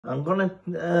I'm gonna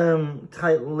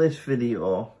title this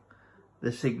video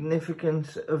 "The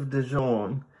Significance of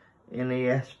DAZN in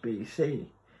ESBC,"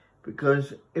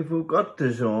 because if we've got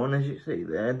DAZN, as you see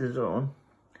there, DAZN,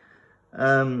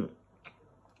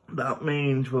 that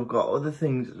means we've got other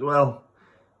things as well.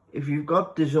 If you've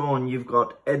got DAZN, you've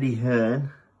got Eddie Hearn,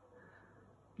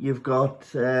 you've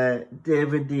got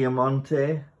David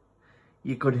Diamante,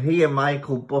 you could hear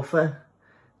Michael Buffer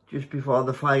just before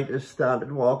the fighters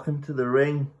started walking to the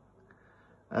ring.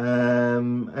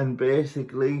 And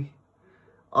basically,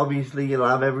 obviously you'll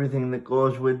have everything that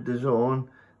goes with DAZN,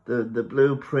 the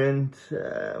blueprint.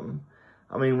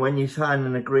 I mean, when you sign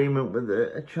an agreement with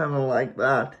a channel like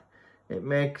that, it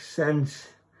makes sense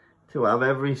to have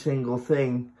every single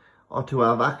thing, or to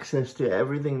have access to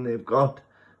everything they've got.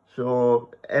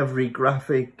 So every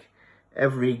graphic,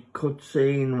 every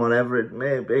cutscene, whatever it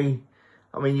may be.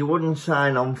 I mean, you wouldn't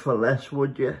sign on for less,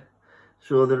 would you?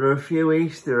 So there are a few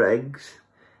Easter eggs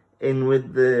in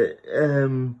with the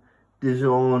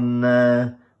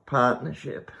DAZN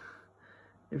partnership.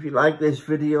 If you like this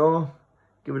video,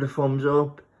 give it a thumbs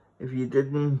up. If you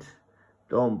didn't,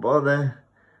 don't bother,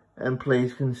 and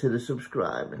please consider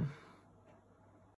subscribing.